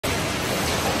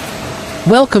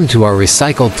Welcome to our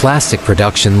recycled plastic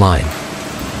production line.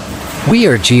 We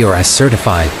are GRS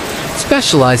certified,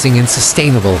 specializing in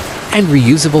sustainable and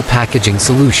reusable packaging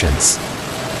solutions.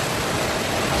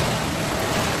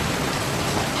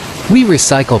 We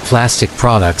recycle plastic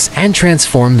products and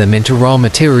transform them into raw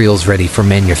materials ready for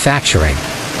manufacturing.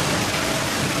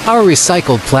 Our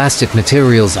recycled plastic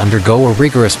materials undergo a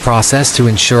rigorous process to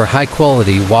ensure high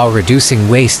quality while reducing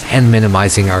waste and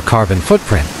minimizing our carbon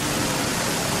footprint.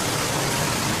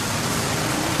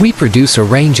 We produce a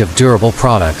range of durable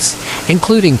products,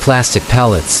 including plastic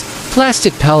pallets,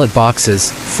 plastic pallet boxes,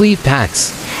 sleeve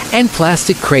packs, and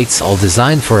plastic crates, all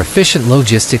designed for efficient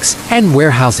logistics and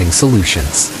warehousing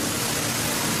solutions.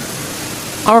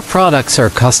 Our products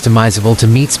are customizable to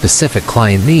meet specific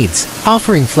client needs,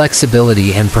 offering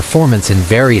flexibility and performance in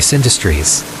various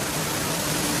industries.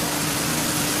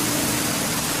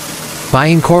 By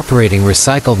incorporating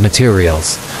recycled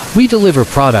materials, we deliver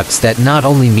products that not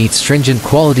only meet stringent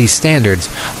quality standards,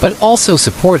 but also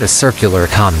support a circular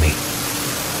economy.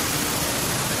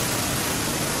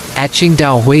 At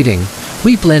Qingdao Huading,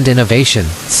 we blend innovation,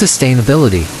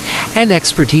 sustainability, and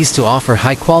expertise to offer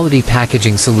high-quality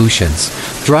packaging solutions,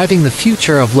 driving the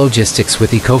future of logistics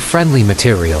with eco-friendly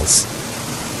materials.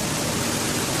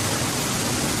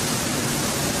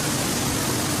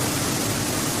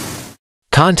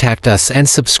 Contact us and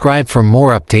subscribe for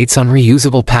more updates on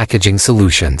reusable packaging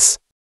solutions.